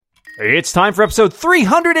It's time for episode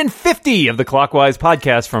 350 of the Clockwise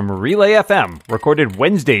podcast from Relay FM, recorded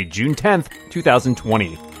Wednesday, June 10th,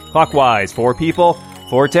 2020. Clockwise, 4 people,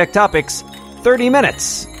 4 tech topics, 30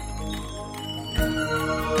 minutes.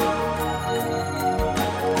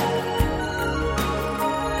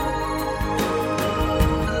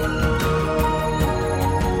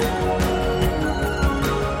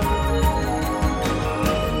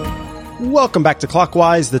 Welcome back to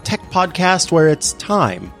Clockwise, the tech podcast where it's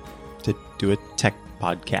time to do a tech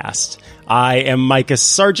podcast. I am Micah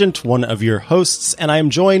Sargent, one of your hosts, and I am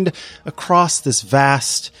joined across this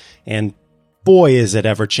vast and boy is it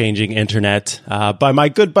ever-changing internet by my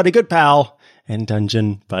good buddy, good pal, and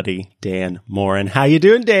dungeon buddy, Dan Morin. How you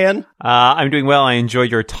doing, Dan? I'm doing well. I enjoyed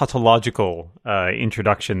your tautological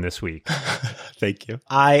introduction this week. Thank you.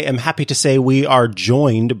 I am happy to say we are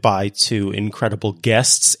joined by 2 incredible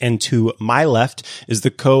guests, and to my left is the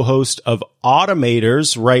co-host of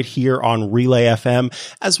Automators right here on Relay FM,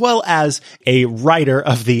 as well as a writer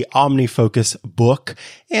of the OmniFocus book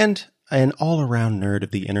and an all-around nerd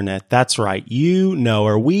of the internet. That's right. You know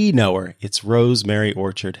her. We know her. It's Rosemary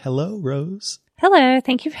Orchard. Hello, Rose. Hello.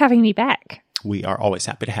 Thank you for having me back. We are always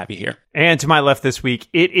happy to have you here. And to my left this week,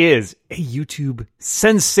 it is a YouTube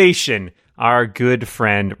sensation. Our good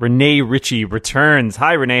friend Renee Ritchie returns.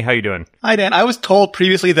 Hi, Renee. How you doing? Hi, Dan. I was told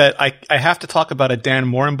previously that I have to talk about a Dan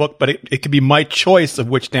Morin book, but it could be my choice of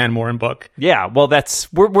which Dan Morin book. Yeah, well,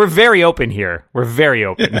 we're very open here. We're very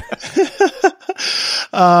open.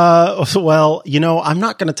 Well, you know, I'm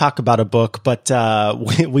not going to talk about a book, but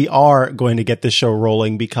we are going to get this show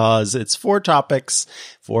rolling because it's 4 topics,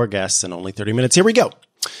 4 guests, and only 30 minutes. Here we go.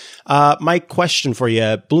 My question for you,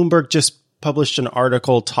 Bloomberg just published an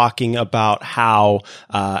article talking about how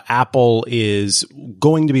Apple is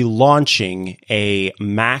going to be launching a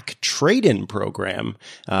Mac trade-in program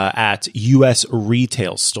at U.S.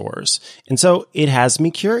 retail stores. And so it has me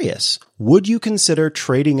curious. Would you consider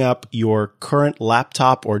trading up your current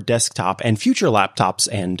laptop or desktop and future laptops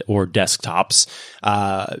and or desktops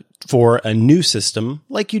for a new system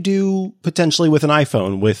like you do potentially with an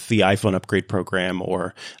iPhone with the iPhone upgrade program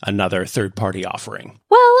or another third-party offering?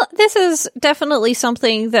 Well, this is definitely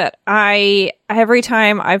something that every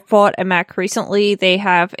time I've bought a Mac recently, they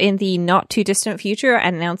have in the not too distant future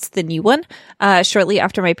announced the new one shortly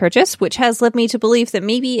after my purchase, which has led me to believe that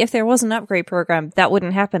maybe if there was an upgrade program, that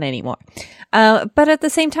wouldn't happen anymore. But at the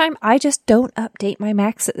same time, I just don't update my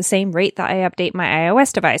Macs at the same rate that I update my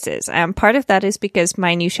iOS devices. Part of that is because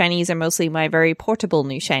my new shinies are mostly my very portable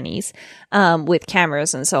new shinies with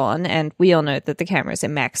cameras and so on. And we all know that the cameras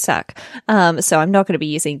in Macs suck. So I'm not going to be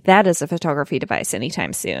using that as a photography device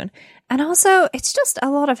anytime soon. And also, it's just a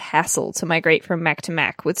lot of hassle to migrate from Mac to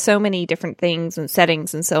Mac with so many different things and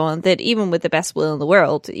settings and so on that even with the best will in the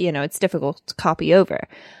world, you know, it's difficult to copy over.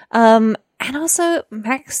 And also,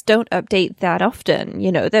 Macs don't update that often.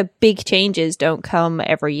 You know, the big changes don't come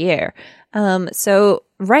every year. So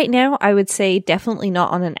right now, I would say definitely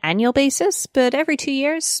not on an annual basis, but every 2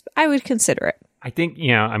 years, I would consider it. I think,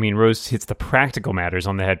 Rose hits the practical matters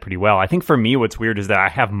on the head pretty well. I think for me, what's weird is that I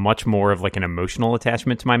have much more of like an emotional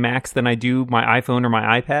attachment to my Macs than I do my iPhone or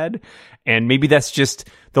my iPad. And maybe that's just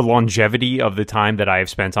the longevity of the time that I have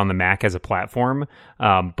spent on the Mac as a platform.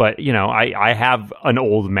 But, you know, I have an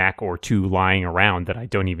old Mac or 2 lying around that I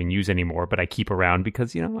don't even use anymore, but I keep around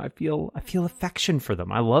because, you know, I feel affection for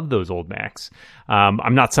them. I love those old Macs.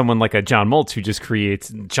 I'm not someone like a John Moltz who just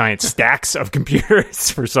creates giant stacks of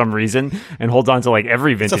computers for some reason and holds on to like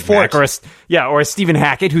every vintage Mac. Or a Stephen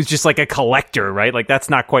Hackett who's just like a collector, right? Like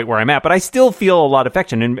that's not quite where I'm at, but I still feel a lot of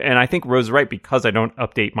affection. And I think Rose is right, because I don't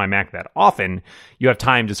update my Mac that often, you have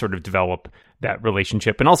time to sort of develop that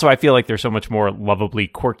relationship. And also I feel like they're so much more lovably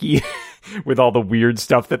quirky with all the weird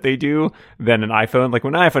stuff that they do than an iPhone. Like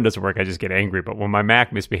when an iPhone doesn't work, I just get angry. But when my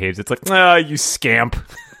Mac misbehaves, it's like, you scamp.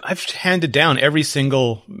 I've handed down every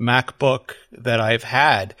single MacBook that I've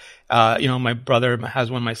had. My brother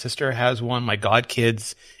has one, my sister has one, my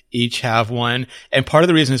godkids each have one. And part of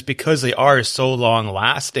the reason is because they are so long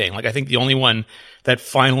lasting. Like I think the only one that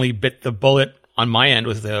finally bit the bullet on my end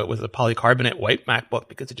was the polycarbonate white MacBook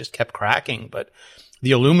because it just kept cracking. But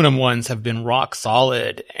the aluminum ones have been rock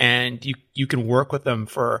solid, and you can work with them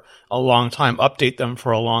for a long time, update them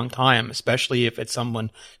for a long time, especially if it's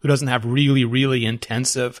someone who doesn't have really, really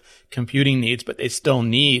intensive computing needs, but they still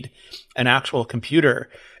need an actual computer.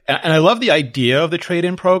 And I love the idea of the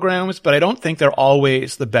trade-in programs, but I don't think they're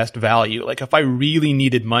always the best value. Like if I really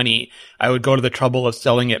needed money, I would go to the trouble of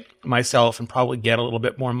selling it myself and probably get a little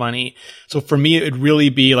bit more money. So for me, it'd really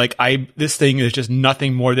be like this thing is just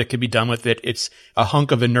nothing more that could be done with it. It's a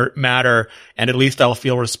hunk of inert matter, and at least I'll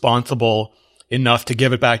feel responsible enough to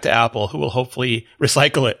give it back to Apple, who will hopefully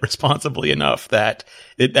recycle it responsibly enough that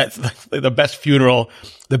that's the best funeral,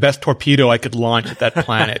 the best torpedo I could launch at that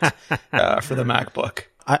planet for the MacBook.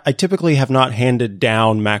 I typically have not handed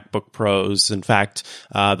down MacBook Pros. In fact,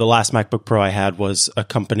 the last MacBook Pro I had was a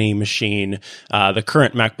company machine. The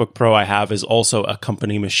current MacBook Pro I have is also a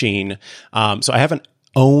company machine. So I haven't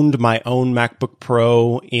owned my own MacBook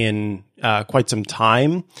Pro in quite some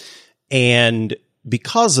time. And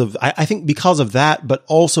I think because of that, but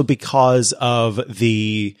also because of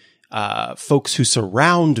the folks who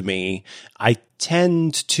surround me, I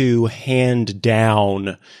tend to hand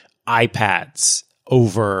down iPads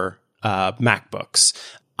over MacBooks.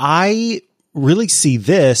 I really see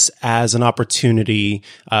this as an opportunity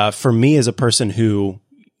for me as a person who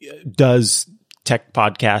does tech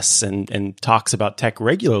podcasts and talks about tech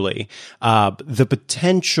regularly, the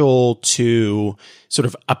potential to sort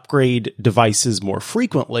of upgrade devices more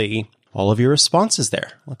frequently. All of your responses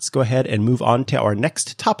there. Let's go ahead and move on to our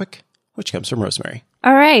next topic, which comes from Rosemary.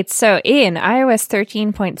 All right. So in iOS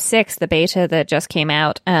 13.6, the beta that just came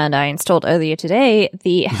out and I installed earlier today,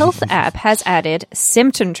 the Health app has added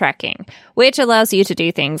symptom tracking, which allows you to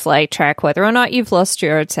do things like track whether or not you've lost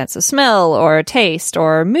your sense of smell or taste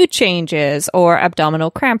or mood changes or abdominal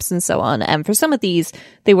cramps and so on. And for some of these,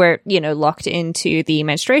 they were, locked into the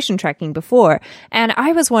menstruation tracking before. And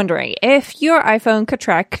I was wondering if your iPhone could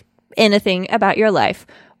track anything about your life,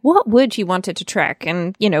 what would you want it to track?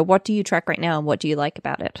 And, what do you track right now and what do you like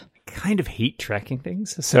about it? Kind of hate tracking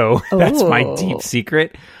things. So that's my deep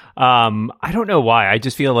secret. I don't know why. I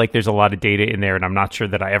just feel like there's a lot of data in there and I'm not sure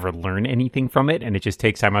that I ever learn anything from it. And it just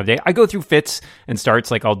takes time out of the day. I go through fits and starts.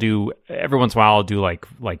 Like I'll do every once in a while, I'll do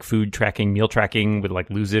like food tracking, meal tracking with like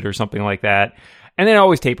Lose It or something like that. And then it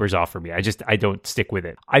always tapers off for me. I don't stick with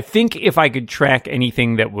it. I think if I could track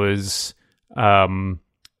anything that was,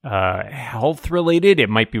 health related, it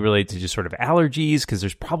might be related to just sort of allergies, because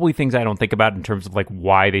there's probably things I don't think about in terms of like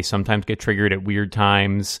why they sometimes get triggered at weird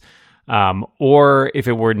times. Or if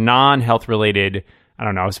it were non-health related, I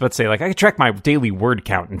don't know, I was about to say like I could track my daily word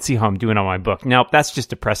count and see how I'm doing on my book. Nope, that's just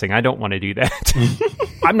depressing. I don't want to do that.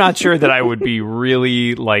 I'm not sure that I would be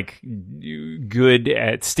really like good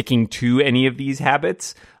at sticking to any of these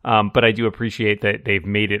habits. But I do appreciate that they've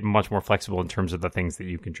made it much more flexible in terms of the things that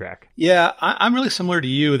you can track. Yeah, I'm really similar to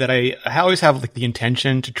you that I always have like the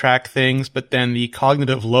intention to track things, but then the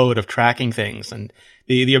cognitive load of tracking things and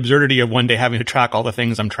the absurdity of one day having to track all the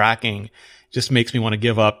things I'm tracking just makes me want to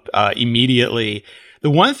give up immediately.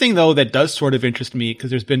 The one thing though that does sort of interest me,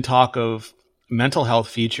 because there's been talk of mental health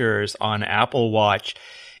features on Apple Watch,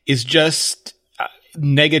 is just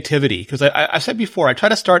negativity. Because I said before, I try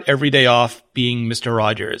to start every day off being Mr.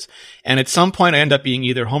 Rogers. And at some point I end up being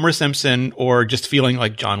either Homer Simpson or just feeling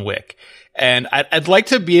like John Wick. And I'd like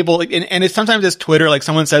to be able, and it's sometimes it's Twitter, like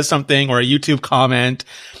someone says something or a YouTube comment.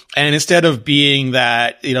 And instead of being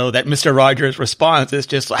that, that Mr. Rogers response, it's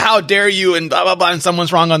just, how dare you, and blah, blah, blah, and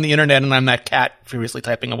someone's wrong on the internet, and I'm that cat furiously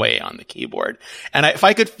typing away on the keyboard. And if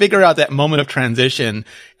I could figure out that moment of transition,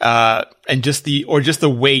 and just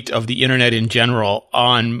the weight of the internet in general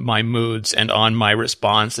on my moods and on my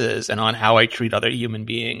responses and on how I treat other human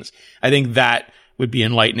beings, I think that would be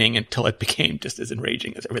enlightening until it became just as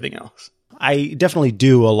enraging as everything else. I definitely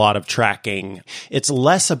do a lot of tracking. It's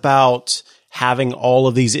less about having all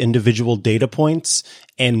of these individual data points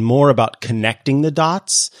and more about connecting the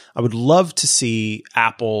dots. I would love to see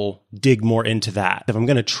Apple dig more into that. If I'm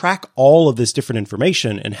going to track all of this different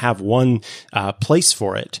information and have one place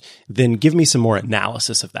for it, then give me some more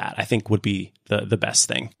analysis of that, I think would be the best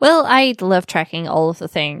thing. Well, I love tracking all of the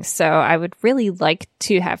things, so I would really like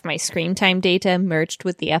to have my screen time data merged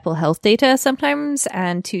with the Apple Health data sometimes,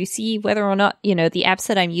 and to see whether or not, the apps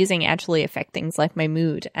that I'm using actually affect things like my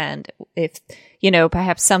mood, and if,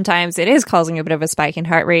 perhaps sometimes it is causing a bit of a spike in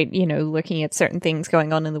heart rate, looking at certain things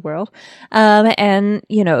going on in the world. And,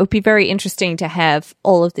 it would be very interesting to have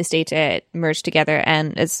all of this data merged together,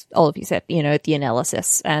 and as all of you said, the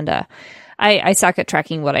analysis. And I suck at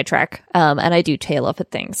tracking what I track, and I do tail off at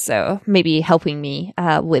things. So maybe helping me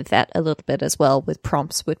with that a little bit as well with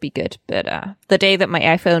prompts would be good. But the day that my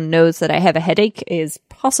iPhone knows that I have a headache is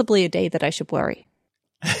possibly a day that I should worry.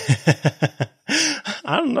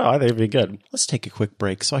 I don't know. I think it'd be good. Let's take a quick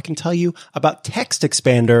break so I can tell you about Text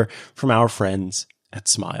Expander from our friends at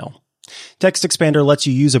Smile. Text Expander lets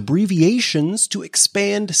you use abbreviations to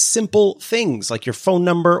expand simple things like your phone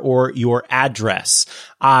number or your address.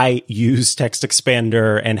 I use Text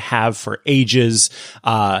Expander and have for ages.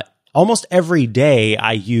 almost every day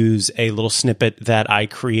I use a little snippet that I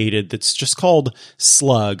created that's just called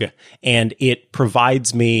Slug, and it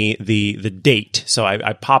provides me the date. So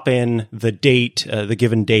I pop in the date, the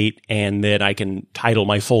given date, and then I can title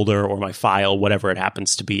my folder or my file, whatever it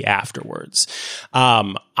happens to be afterwards.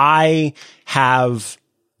 I have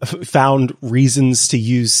found reasons to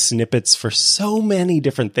use snippets for so many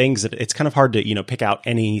different things that it's kind of hard to, pick out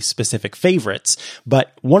any specific favorites.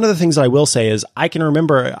 But one of the things I will say is I can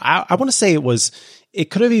remember, I want to say it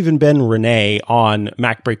could have even been Renee on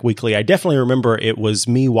MacBreak Weekly. I definitely remember it was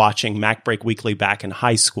me watching MacBreak Weekly back in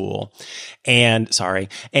high school. I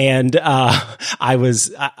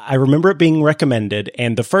remember it being recommended.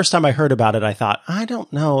 And the first time I heard about it, I thought, I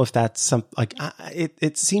don't know if that's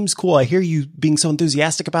it seems cool. I hear you being so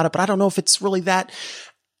enthusiastic about it, but I don't know if it's really that.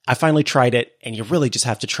 I finally tried it, and you really just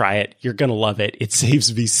have to try it. You're going to love it. It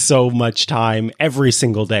saves me so much time every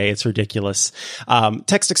single day. It's ridiculous.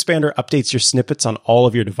 Text Expander updates your snippets on all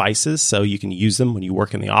of your devices, so you can use them when you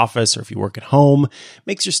work in the office or if you work at home.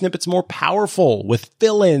 Makes your snippets more powerful with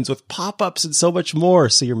fill-ins, with pop-ups, and so much more,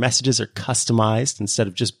 so your messages are customized instead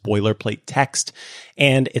of just boilerplate text.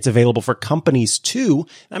 And it's available for companies too.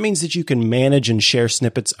 That means that you can manage and share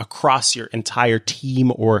snippets across your entire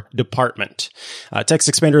team or department. Text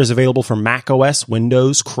Expander is available for Mac OS,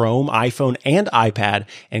 Windows, Chrome, iPhone, and iPad.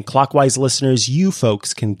 And Clockwise listeners, you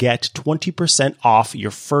folks can get 20% off your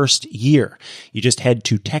first year. You just head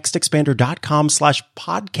to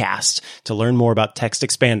textexpander.com/podcast to learn more about Text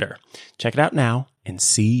Expander. Check it out now and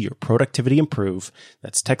see your productivity improve.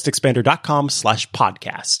 That's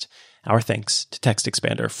textexpander.com/podcast. Our thanks to Text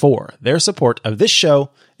Expander for their support of this show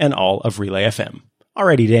and all of Relay FM.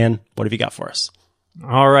 Alrighty, Dan, what have you got for us?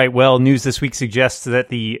 All right. Well, news this week suggests that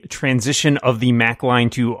the transition of the Mac line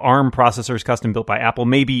to ARM processors custom built by Apple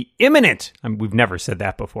may be imminent. We've never said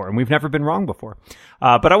that before, and we've never been wrong before.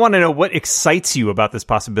 But I want to know what excites you about this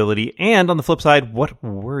possibility, and on the flip side, what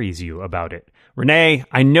worries you about it? Renee,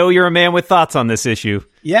 I know you're a man with thoughts on this issue.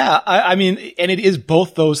 Yeah, I mean, and it is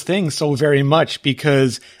both those things so very much,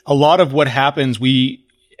 because a lot of what happens, the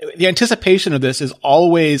anticipation of this is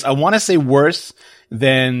always, I want to say, worse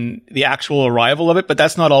than the actual arrival of it, but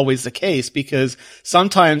that's not always the case, because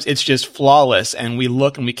sometimes it's just flawless and we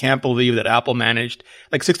look and we can't believe that Apple managed,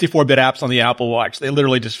 like 64-bit apps on the Apple Watch. They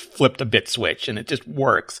literally just flipped a bit switch and it just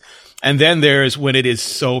works. And then there's when it is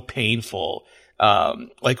so painful.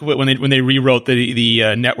 Like when they rewrote the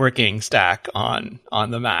networking stack on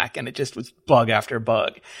the Mac, and it just was bug after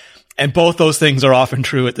bug. And both those things are often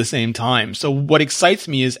true at the same time. So what excites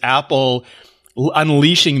me is Apple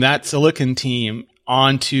unleashing that silicon team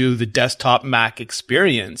onto the desktop Mac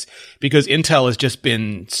experience, because Intel has just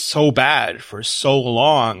been so bad for so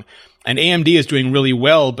long. And AMD is doing really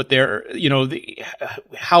well, but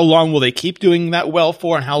how long will they keep doing that well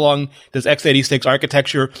for? And how long does x86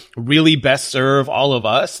 architecture really best serve all of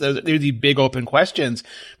us? They're the big open questions.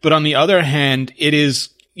 But on the other hand, it is,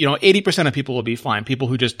 80% of people will be fine. People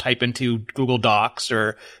who just type into Google Docs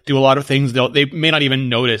or do a lot of things, they may not even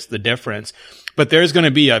notice the difference. But there's going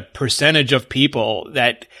to be a percentage of people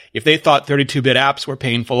that if they thought 32-bit apps were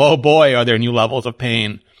painful, oh boy, are there new levels of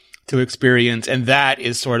pain to experience. And that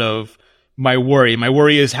is sort of my worry. My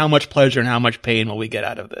worry is how much pleasure and how much pain will we get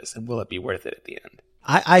out of this? And will it be worth it at the end?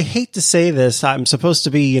 I hate to say this. I'm supposed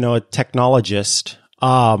to be, a technologist.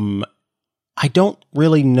 I don't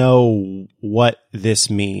really know what this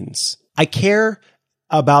means. I care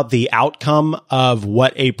about the outcome of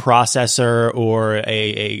what a processor or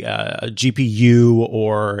a GPU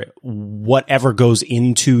or whatever goes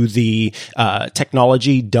into the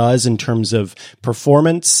technology does in terms of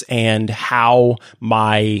performance and how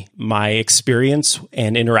my experience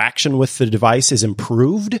and interaction with the device is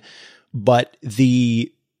improved. But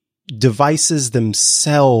the devices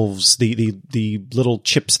themselves, the little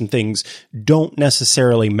chips and things, don't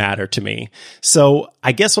necessarily matter to me. So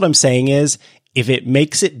I guess what I'm saying is, if it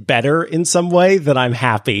makes it better in some way, then I'm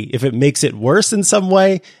happy. If it makes it worse in some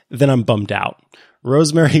way, then I'm bummed out.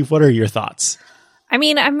 Rosemary, what are your thoughts? I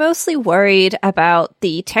mean, I'm mostly worried about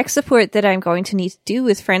the tech support that I'm going to need to do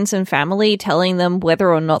with friends and family, telling them whether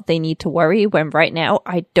or not they need to worry, when right now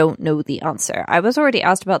I don't know the answer. I was already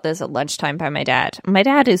asked about this at lunchtime by my dad. My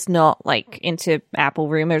dad is not into Apple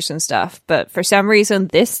rumors and stuff, but for some reason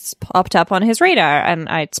this popped up on his radar, and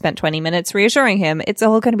I spent 20 minutes reassuring him it's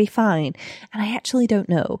all going to be fine. And I actually don't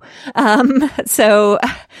know.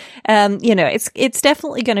 It's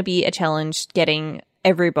definitely going to be a challenge getting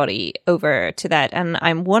everybody over to that. And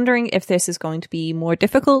I'm wondering if this is going to be more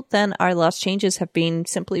difficult than our last changes have been,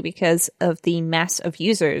 simply because of the mass of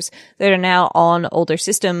users that are now on older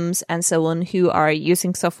systems and so on, who are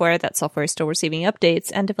using software. That software is still receiving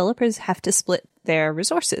updates, and developers have to split their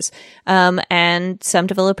resources. And some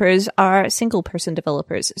developers are single person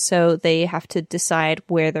developers, so they have to decide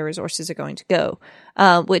where their resources are going to go,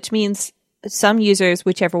 which means some users,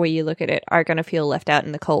 whichever way you look at it, are going to feel left out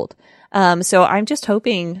in the cold. So I'm just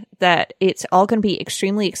hoping that it's all going to be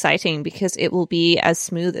extremely exciting, because it will be as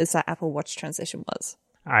smooth as that Apple Watch transition was.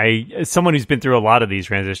 As someone who's been through a lot of these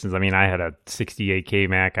transitions, I mean, I had a 68K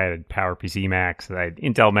Mac, I had PowerPC Macs, I had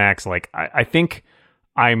Intel Macs. Like, I think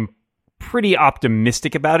I'm pretty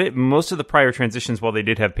optimistic about it. Most of the prior transitions, while they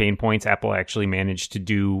did have pain points, Apple actually managed to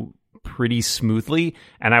do pretty smoothly.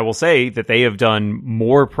 And I will say that they have done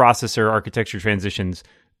more processor architecture transitions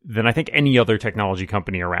than I think any other technology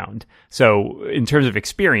company around. So in terms of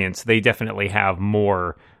experience, they definitely have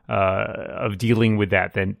more of dealing with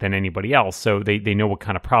that than anybody else. So they know what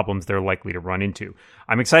kind of problems they're likely to run into.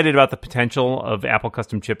 I'm excited about the potential of Apple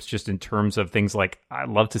custom chips, just in terms of things like, I'd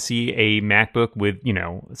love to see a MacBook with,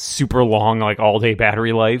 super long, like all day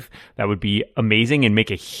battery life. That would be amazing and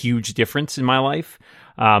make a huge difference in my life.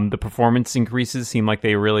 The performance increases seem like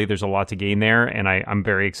there's a lot to gain there, and I'm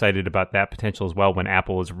very excited about that potential as well when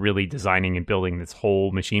Apple is really designing and building this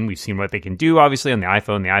whole machine. We've seen what they can do, obviously, on the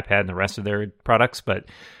iPhone, the iPad, and the rest of their products, but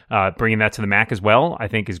bringing that to the Mac as well, I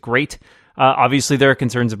think is great. Obviously, there are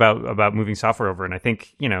concerns about moving software over, and I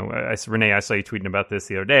think, Renee, I saw you tweeting about this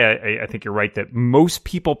the other day. I think you're right that most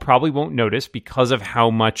people probably won't notice, because of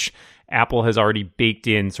how much Apple has already baked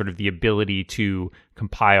in sort of the ability to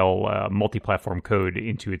compile multi-platform code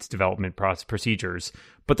into its development procedures.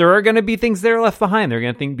 But there are going to be things that are left behind. There are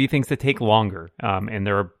going to be things that take longer. And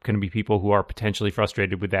there are going to be people who are potentially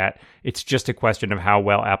frustrated with that. It's just a question of how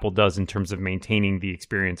well Apple does in terms of maintaining the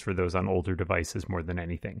experience for those on older devices more than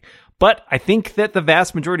anything. But I think that the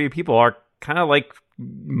vast majority of people are kind of like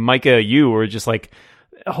Micah, you, or just like,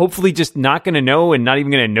 hopefully just not going to know and not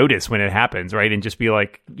even going to notice when it happens, right? And just be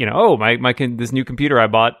like, oh, this new computer I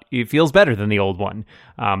bought, it feels better than the old one.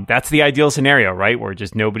 That's the ideal scenario, right? Where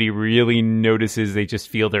just nobody really notices. They just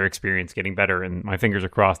feel their experience getting better. And my fingers are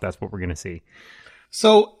crossed, that's what we're going to see.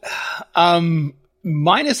 So,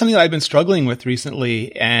 mine is something that I've been struggling with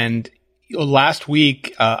recently. And last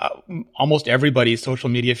week, almost everybody's social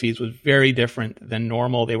media feeds was very different than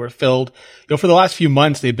normal. They were filled, for the last few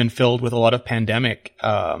months, they've been filled with a lot of pandemic,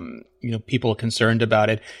 people concerned about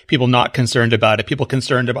it, people not concerned about it, people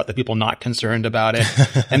concerned about the people not concerned about it.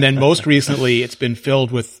 And then most recently, it's been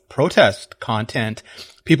filled with protest content,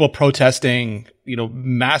 people protesting,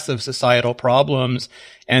 massive societal problems,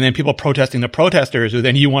 and then people protesting the protesters who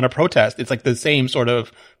then you want to protest. It's like the same sort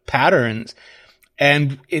of patterns.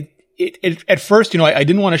 And at first, I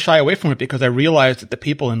didn't want to shy away from it, because I realized that the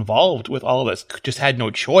people involved with all of this just had no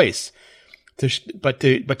choice but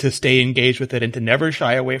to stay engaged with it and to never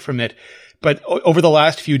shy away from it. But over the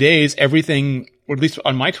last few days, everything, or at least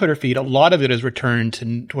on my Twitter feed, a lot of it has returned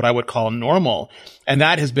to what I would call normal. And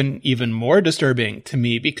that has been even more disturbing to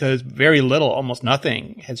me, because very little, almost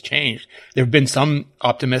nothing has changed. There have been some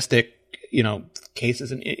optimistic,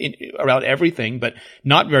 cases around everything, but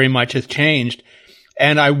not very much has changed.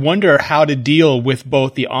 And I wonder how to deal with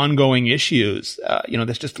both the ongoing issues,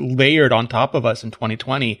 that's just layered on top of us in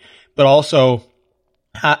 2020, but also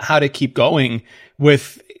how to keep going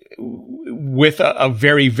with a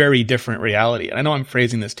very, very different reality. And I know I'm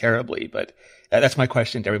phrasing this terribly, but that's my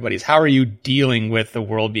question to everybody is, how are you dealing with the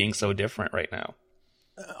world being so different right now?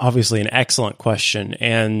 Obviously an excellent question,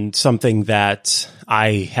 and something that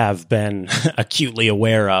I have been acutely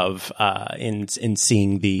aware of in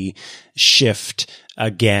seeing the shift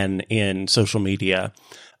again in social media.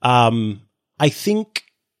 I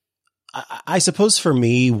suppose for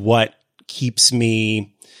me, what keeps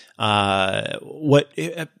me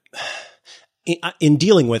in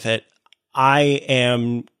dealing with it, I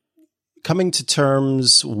am coming to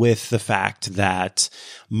terms with the fact that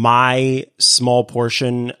my small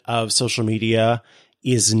portion of social media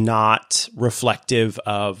is not reflective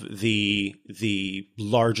of the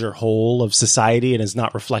larger whole of society, and is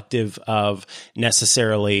not reflective of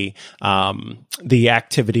necessarily the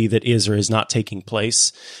activity that is or is not taking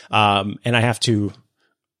place. And I have to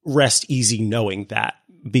rest easy knowing that,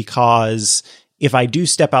 because if I do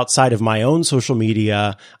step outside of my own social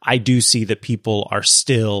media, I do see that people are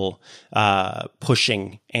still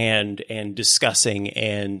pushing and discussing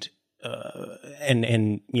and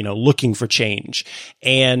looking for change.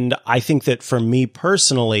 And I think that for me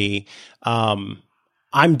personally,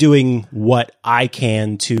 I'm doing what I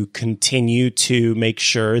can to continue to make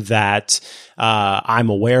sure that I'm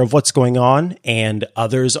aware of what's going on and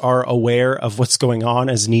others are aware of what's going on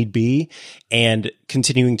as need be, and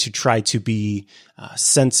continuing to try to be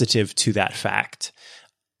sensitive to that fact.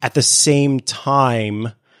 At the same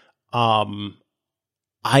time,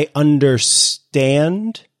 I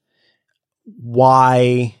understand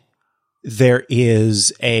why there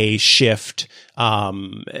is a shift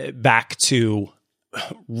back to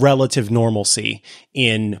relative normalcy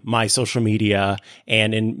in my social media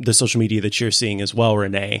and in the social media that you're seeing as well,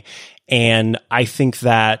 Renee. And I think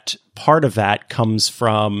that part of that comes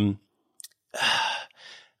from,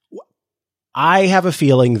 I have a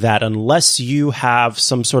feeling that unless you have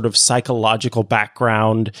some sort of psychological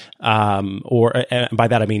background, or by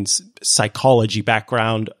that I mean psychology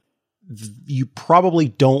background, you probably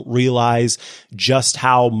don't realize just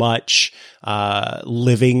how much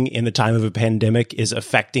living in the time of a pandemic is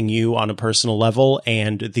affecting you on a personal level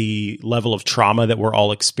and the level of trauma that we're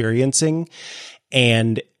all experiencing.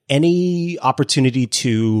 And any opportunity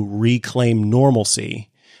to reclaim normalcy,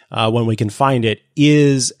 when we can find it,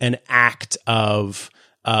 is an act of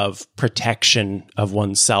protection of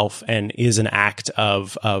oneself and is an act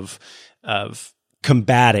of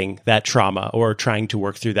combating that trauma or trying to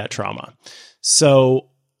work through that trauma. So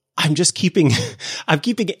I'm keeping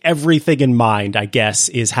everything in mind, I guess,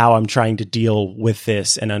 is how I'm trying to deal with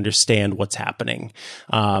this and understand what's happening.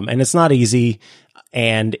 And it's not easy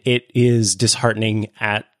and it is disheartening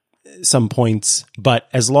at some points, but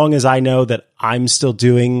as long as I know that I'm still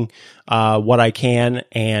doing what I can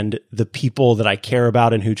and the people that I care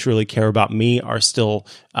about and who truly care about me are still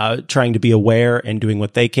trying to be aware and doing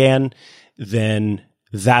what they can, then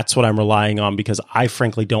that's what I'm relying on, because I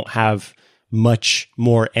frankly don't have much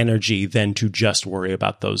more energy than to just worry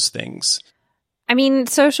about those things. I mean,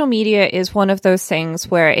 social media is one of those things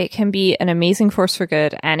where it can be an amazing force for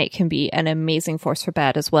good and it can be an amazing force for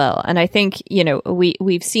bad as well. And I think,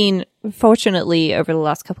 we've seen, fortunately, over the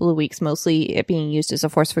last couple of weeks, mostly it being used as a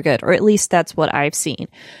force for good, or at least that's what I've seen.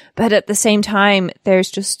 But at the same time,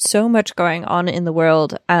 there's just so much going on in the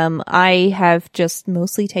world. I have just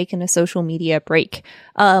mostly taken a social media break.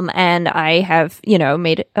 And I have,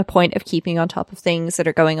 made a point of keeping on top of things that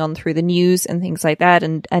are going on through the news and things like that,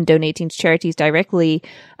 and donating to charities directly,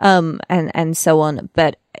 and so on.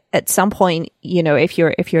 But at some point, if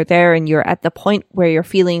you're there and you're at the point where you're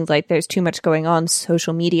feeling like there's too much going on,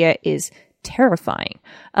 social media is terrifying.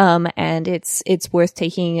 And it's worth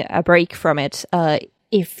taking a break from it,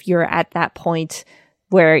 if you're at that point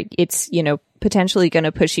where it's, potentially going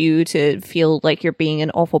to push you to feel like you're being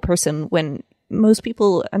an awful person when most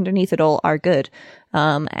people underneath it all are good.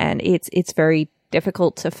 And it's very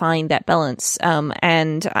difficult to find that balance.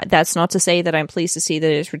 And that's not to say that I'm pleased to see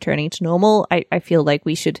that it's returning to normal. I feel like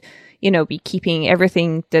we should, be keeping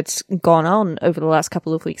everything that's gone on over the last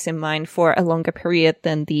couple of weeks in mind for a longer period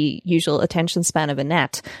than the usual attention span of a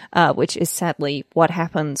gnat, which is sadly what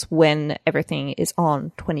happens when everything is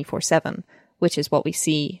on 24/7, which is what we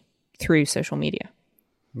see through social media.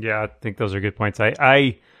 Yeah, I think those are good points.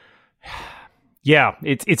 Yeah,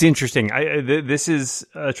 it's interesting. This is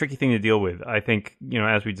a tricky thing to deal with. I think,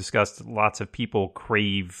 as we discussed, lots of people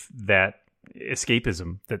crave that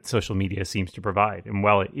escapism that social media seems to provide. And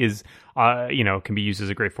while it is, can be used as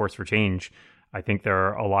a great force for change, I think there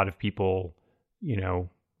are a lot of people,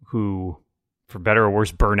 who, for better or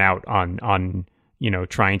worse, burn out on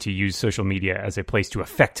trying to use social media as a place to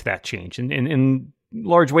affect that change. And in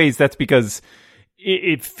large ways, that's because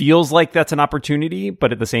it feels like that's an opportunity,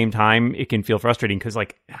 but at the same time, it can feel frustrating because,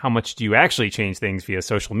 how much do you actually change things via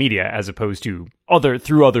social media as opposed to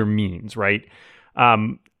through other means, right?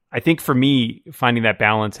 I think for me, finding that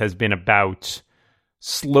balance has been about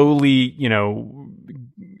slowly,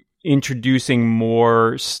 introducing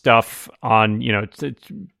more stuff on,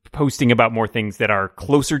 posting about more things that are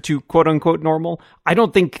closer to quote unquote normal. I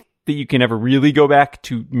don't think that you can ever really go back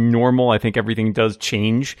to normal. I think everything does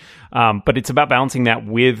change. But it's about balancing that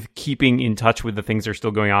with keeping in touch with the things that are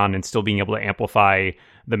still going on and still being able to amplify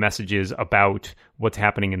the messages about what's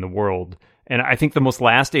happening in the world. And I think the most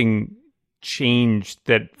lasting change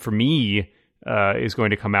that for me is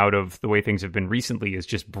going to come out of the way things have been recently is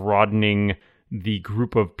just broadening the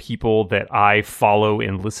group of people that I follow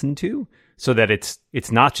and listen to, so that it's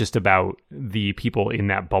not just about the people in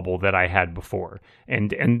that bubble that I had before.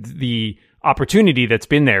 And the opportunity that's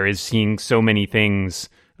been there is seeing so many things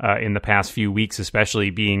in the past few weeks, especially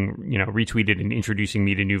being, retweeted and introducing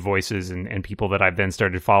me to new voices and people that I've then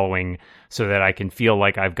started following so that I can feel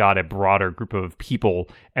like I've got a broader group of people.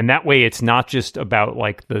 And that way it's not just about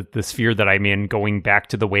like the sphere that I'm in going back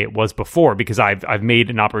to the way it was before, because I've made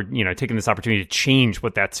taken this opportunity to change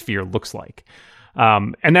what that sphere looks like.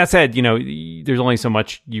 And that said, there's only so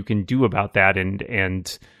much you can do about that.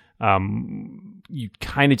 And you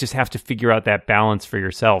kind of just have to figure out that balance for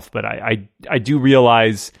yourself. But I do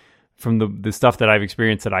realize from the stuff that I've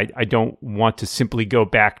experienced that I don't want to simply go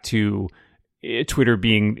back to Twitter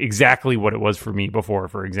being exactly what it was for me before,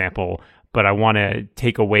 for example. But I want to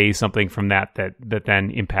take away something from that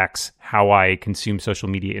then impacts how I consume social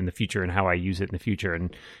media in the future and how I use it in the future.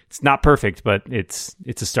 And it's not perfect, but it's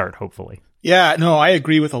a start, hopefully. Yeah, no, I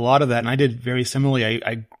agree with a lot of that. And I did very similarly.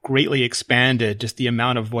 I greatly expanded just the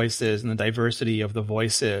amount of voices and the diversity of the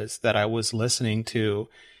voices that I was listening to,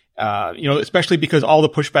 especially because all the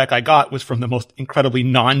pushback I got was from the most incredibly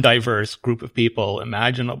non-diverse group of people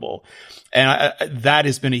imaginable. And that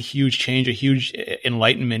has been a huge change, a huge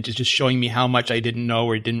enlightenment, is just showing me how much I didn't know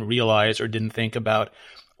or didn't realize or didn't think about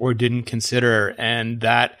or didn't consider. And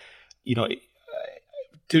that,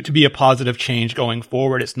 to be a positive change going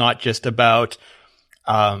forward, it's not just about,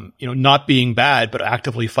 not being bad, but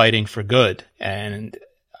actively fighting for good. And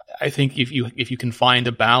I think if you can find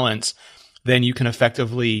a balance, then you can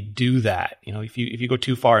effectively do that. If you go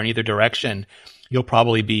too far in either direction, you'll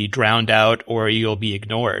probably be drowned out or you'll be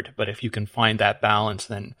ignored. But if you can find that balance,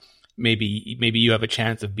 then maybe you have a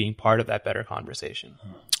chance of being part of that better conversation.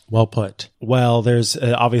 Well put. Well, there's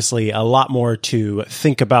obviously a lot more to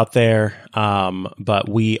think about there, but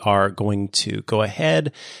we are going to go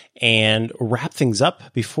ahead and wrap things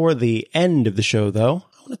up. Before the end of the show, though,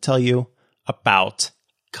 I want to tell you about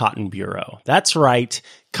Cotton Bureau. That's right.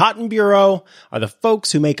 Cotton Bureau are the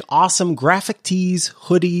folks who make awesome graphic tees,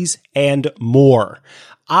 hoodies, and more.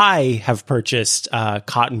 I have purchased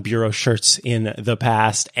Cotton Bureau shirts in the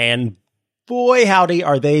past, and boy, howdy,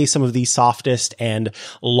 are they some of the softest and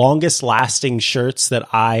longest lasting shirts that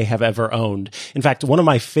I have ever owned. In fact, one of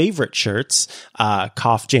my favorite shirts,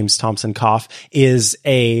 James Thompson Cough, is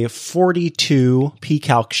a 42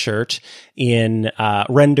 P-Calc shirt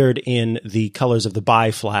rendered in the colors of the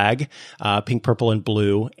Bi flag, pink, purple, and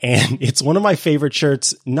blue. And it's one of my favorite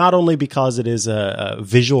shirts, not only because it is a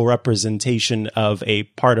visual representation of a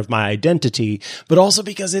part of my identity, but also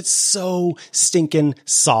because it's so stinking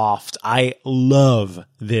soft. I love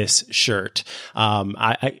this shirt.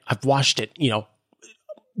 I've washed it,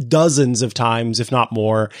 dozens of times, if not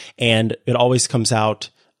more, and it always comes out,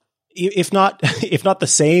 if not the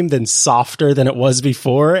same, then softer than it was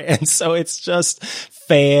before. And so it's just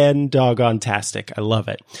fan-doggone-tastic. I love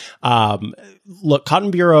it. Look,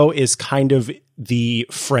 Cotton Bureau is kind of the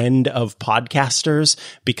friend of podcasters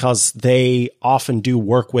because they often do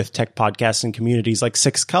work with tech podcasting communities like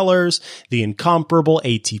Six Colors, The Incomparable,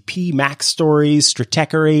 ATP, Mac Stories,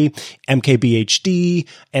 Stratechery, MKBHD,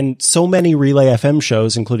 and so many Relay FM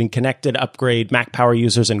shows, including Connected, Upgrade, Mac Power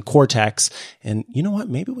Users, and Cortex. And you know what?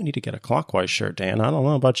 Maybe we need to get a Clockwise shirt, Dan. I don't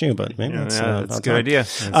know about you, but maybe that's a good idea.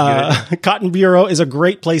 Cotton Bureau is a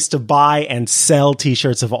great place to buy and sell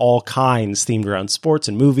t-shirts of all kinds, themed around sports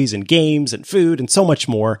and movies and games and food and so much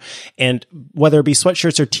more. And whether it be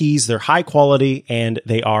sweatshirts or tees, they're high quality and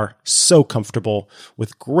they are so comfortable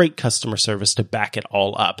with great customer service to back it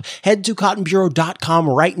all up. Head to cottonbureau.com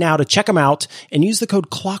right now to check them out and use the code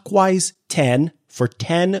Clockwise10 for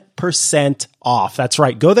 10% off. That's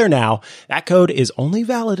right. Go there now. That code is only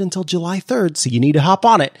valid until July 3rd, so you need to hop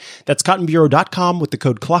on it. That's cottonbureau.com with the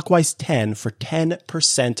code Clockwise10 for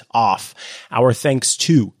 10% off. Our thanks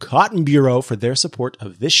to Cotton Bureau for their support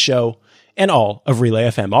of this show and all of Relay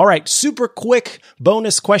FM. All right, super quick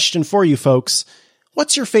bonus question for you folks.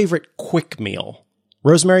 What's your favorite quick meal?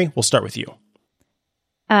 Rosemary, we'll start with you.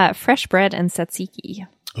 Fresh bread and tzatziki.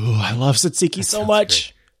 Oh, I love tzatziki so much.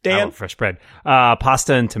 Great. Dan? I love fresh bread.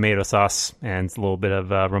 Pasta and tomato sauce and a little bit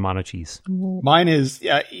of Romano cheese. Mine is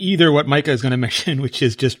either what Micah is going to mention, which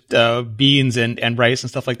is just beans and rice and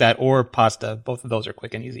stuff like that, or pasta. Both of those are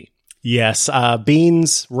quick and easy. Yes,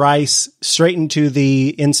 beans, rice, straight into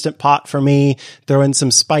the Instant Pot for me. Throw in some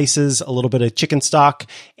spices, a little bit of chicken stock,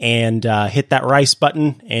 and hit that rice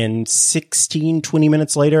button. And 20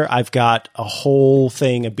 minutes later, I've got a whole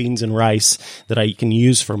thing of beans and rice that I can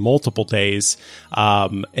use for multiple days.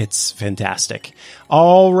 It's fantastic.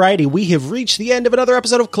 Alrighty, we have reached the end of another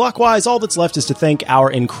episode of Clockwise. All that's left is to thank our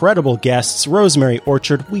incredible guests. Rosemary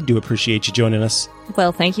Orchard, we do appreciate you joining us.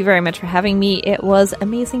 Well, thank you very much for having me. It was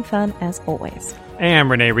amazing fun, as always. And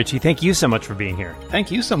Renee Ritchie, thank you so much for being here.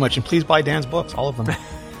 Thank you so much, and please buy Dan's books, all of them.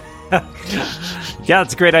 Yeah,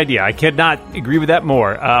 that's a great idea. I could not agree with that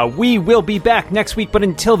more. We will be back next week, but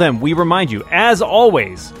until then, we remind you, as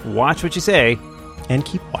always, watch what you say. And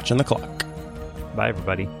keep watching the clock. Bye,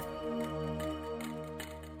 everybody.